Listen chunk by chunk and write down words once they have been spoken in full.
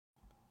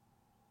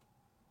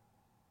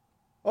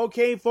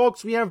Okay,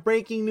 folks, we have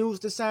breaking news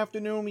this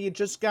afternoon. We had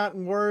just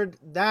gotten word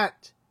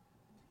that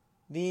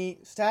the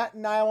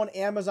Staten Island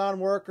Amazon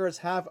workers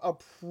have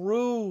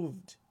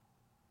approved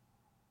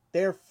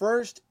their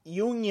first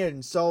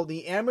union. So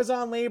the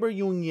Amazon Labor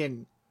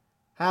Union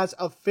has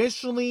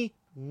officially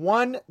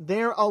won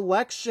their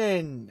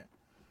election.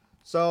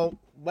 So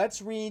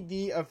let's read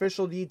the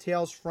official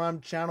details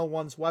from Channel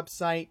 1's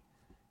website.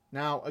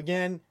 Now,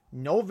 again,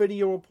 no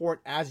video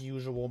report as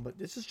usual, but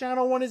this is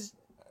Channel 1 is...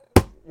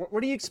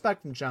 What do you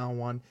expect from Channel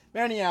 1?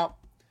 Anyhow,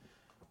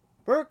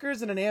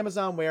 workers in an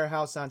Amazon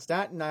warehouse on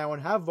Staten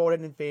Island have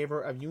voted in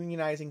favor of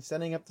unionizing,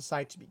 setting up the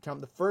site to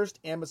become the first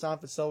Amazon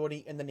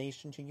facility in the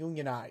nation to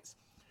unionize.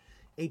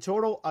 A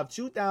total of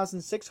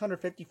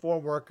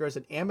 2,654 workers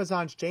at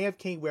Amazon's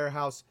JFK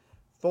warehouse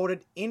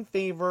voted in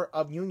favor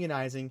of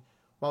unionizing,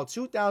 while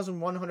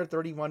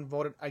 2,131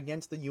 voted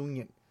against the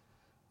union.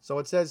 So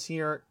it says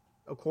here,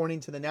 according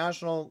to the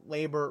National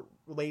Labor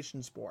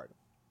Relations Board.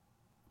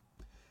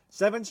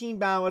 17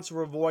 ballots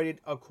were voided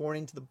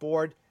according to the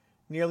board.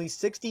 Nearly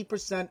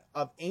 60%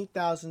 of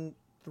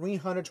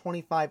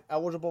 8,325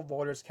 eligible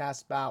voters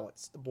cast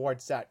ballots, the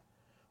board said.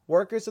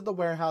 Workers at the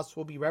warehouse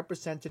will be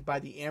represented by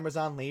the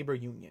Amazon Labor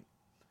Union.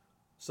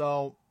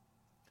 So,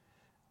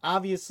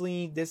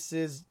 obviously, this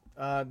is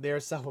their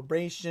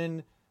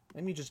celebration.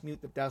 Let me just mute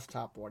the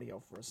desktop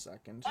audio for a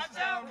second. Watch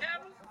out,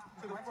 Kevin!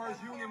 To the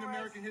first union in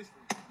American history.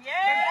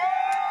 Yeah!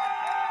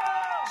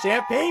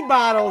 Champagne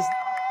bottles!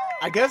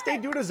 I guess they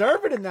do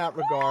deserve it in that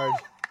regard. Yeah.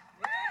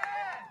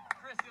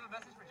 Chris, you have a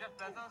message for Jeff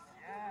Bezos?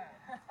 Yeah.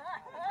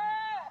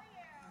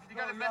 You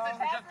got a message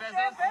for Jeff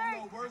Bezos?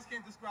 No, words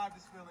can't describe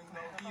this feeling,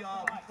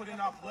 though. We put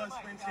in our blood,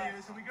 sweat, and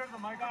tears. So we go to the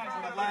microphone.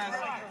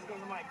 Let's go to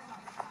the mic.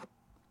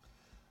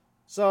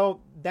 So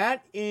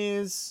that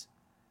is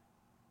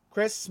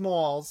Chris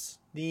Smalls,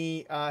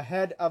 the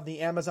head of the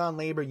Amazon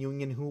Labor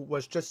Union, who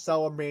was just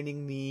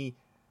celebrating the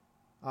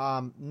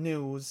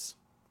news.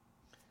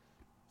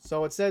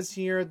 So it says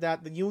here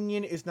that the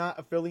union is not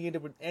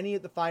affiliated with any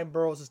of the 5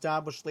 boroughs'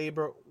 established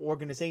labor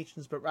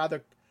organizations, but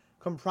rather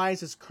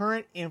comprises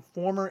current and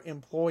former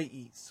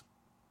employees.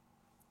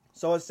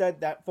 So it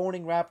said that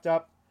voting wrapped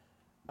up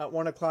at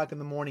 1 o'clock in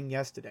the morning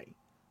yesterday.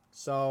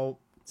 So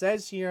it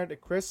says here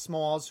that Chris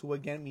Smalls, who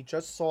again we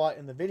just saw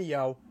in the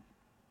video,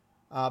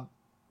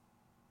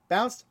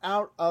 bounced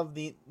out of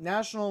the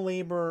National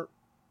Labor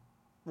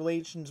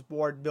Relations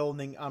Board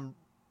building on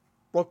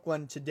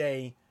Brooklyn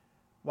today,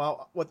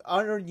 while with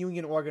other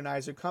union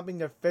organizers pumping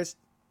their fist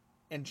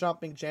and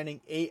jumping,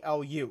 chanting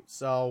ALU.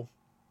 So,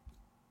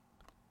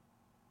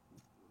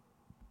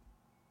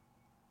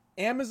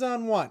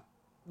 Amazon won.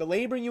 The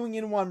labor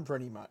union won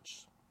pretty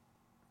much.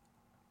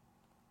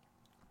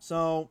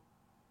 So,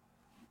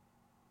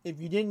 if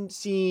you didn't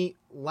see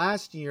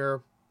last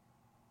year,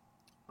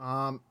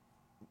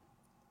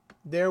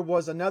 there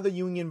was another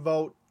union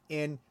vote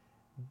in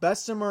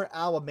Bessemer,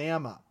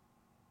 Alabama.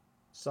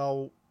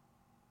 So,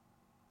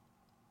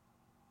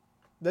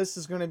 this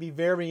is going to be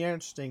very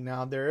interesting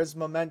now. There is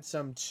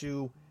momentum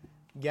to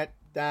get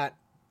that,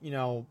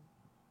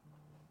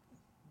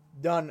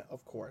 done,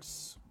 of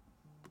course.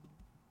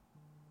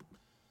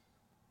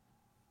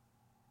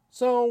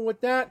 So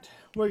with that,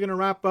 we're going to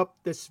wrap up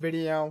this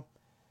video.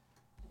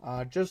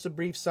 Just a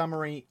brief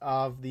summary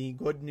of the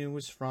good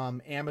news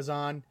from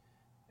Amazon.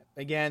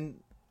 Again,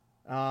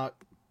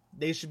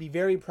 they should be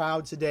very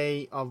proud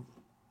today of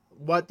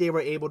what they were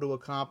able to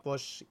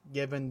accomplish,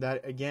 given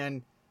that,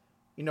 again,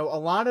 a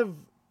lot of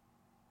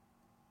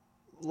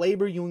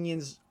labor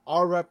unions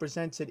are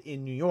represented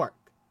in New York.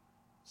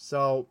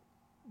 So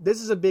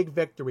this is a big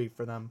victory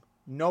for them.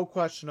 No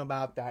question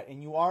about that.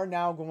 And you are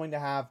now going to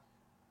have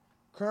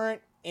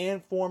current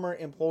and former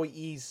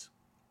employees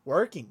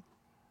working.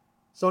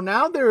 So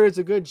now there is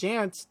a good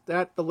chance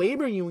that the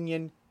labor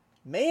union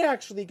may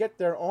actually get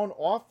their own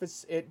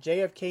office at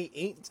JFK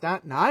 8 in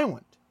Staten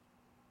Island.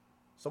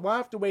 So we'll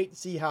have to wait and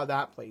see how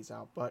that plays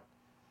out. But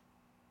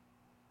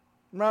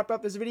wrap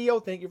up this video.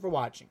 Thank you for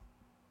watching.